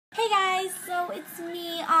guys, so it's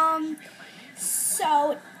me.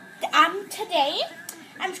 Today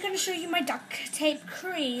I'm just gonna show you my duct tape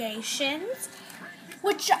creations,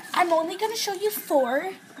 which I'm only gonna show you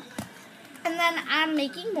 4, and then I'm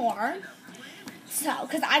making more. So,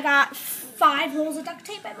 cause I got 5 rolls of duct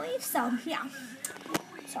tape, I believe. So yeah.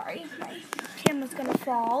 Sorry, my camera's gonna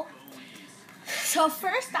fall. So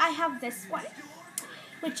first I have this one,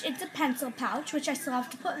 which it's a pencil pouch, which I still have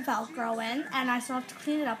to put Velcro in, and I still have to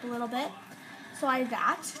clean it up a little bit. So I have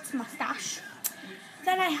that. It's a mustache.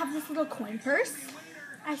 Then I have this little coin purse.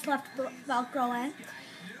 I still have to put Velcro in,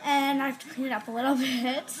 and I have to clean it up a little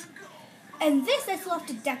bit. And this I still have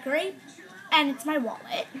to decorate, and it's my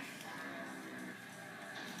wallet.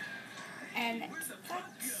 And it's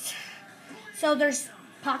that. So there's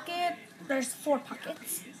 4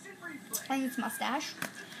 pockets, and it's mustache.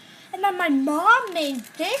 And then my mom made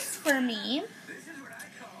this for me.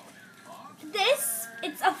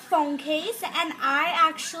 It's a phone case, and I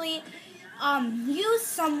actually used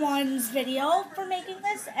someone's video for making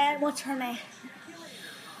this, and what's her name?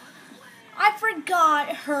 I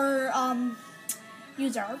forgot her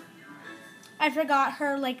user. I forgot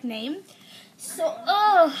her name. So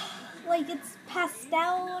it's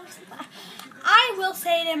pastel or something. I will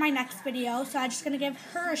say it in my next video, so I'm just gonna give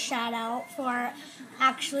her a shout out for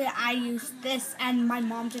actually I used this, and my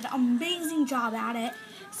mom did an amazing job at it.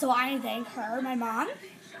 So I thank her, my mom.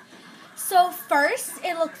 So first,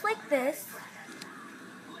 it looks like this.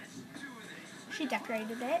 She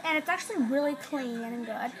decorated it, and it's actually really clean and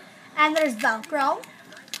good. And there's Velcro.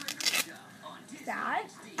 That.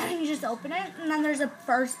 You just open it, and then there's a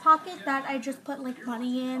first pocket that I just put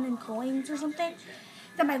money in and coins or something.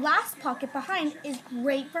 Then my last pocket behind is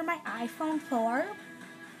great for my iPhone 4.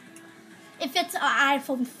 If it's an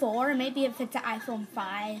iPhone 4, maybe if it's an iPhone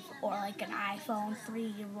 5 or an iPhone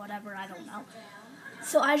 3 or whatever, I don't know.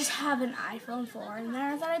 So I just have an iPhone 4 in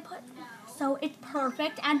there that I put. So it's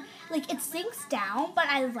perfect, and it sinks down, but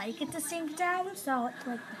I like it to sink down, so it's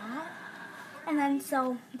like that. And then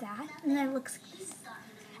that, and then it looks like this.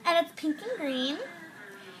 And it's pink and green.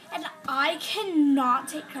 And I cannot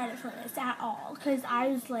take credit for this at all, because I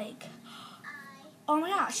was like, oh my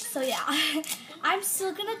gosh. So yeah, I'm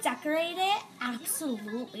still going to decorate it.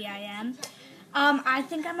 Absolutely I am. I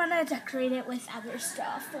think I'm going to decorate it with other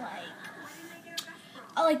stuff,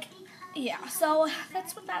 yeah, so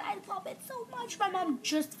that's what that, I love it so much. My mom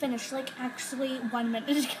just finished, actually 1 minute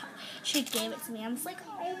ago. She gave it to me. I'm just like,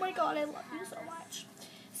 oh my god, I love you so much.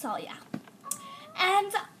 So yeah.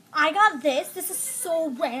 And I got this. This is so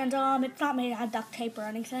random. It's not made out of duct tape or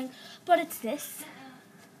anything, but it's this.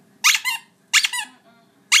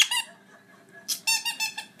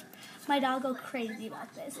 My dog go crazy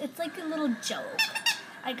about this. It's like a little joke.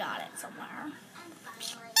 I got it somewhere.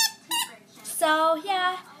 So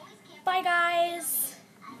yeah, bye guys.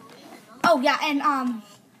 Oh yeah, and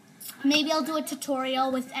maybe I'll do a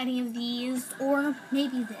tutorial with any of these, or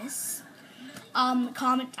maybe this.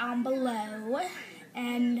 Comment down below,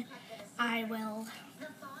 and I will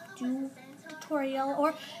do a tutorial,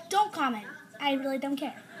 or don't comment. I really don't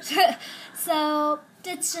care. So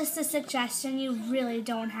it's just a suggestion. You really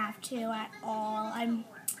don't have to at all.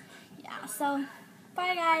 Yeah. So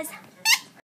bye guys.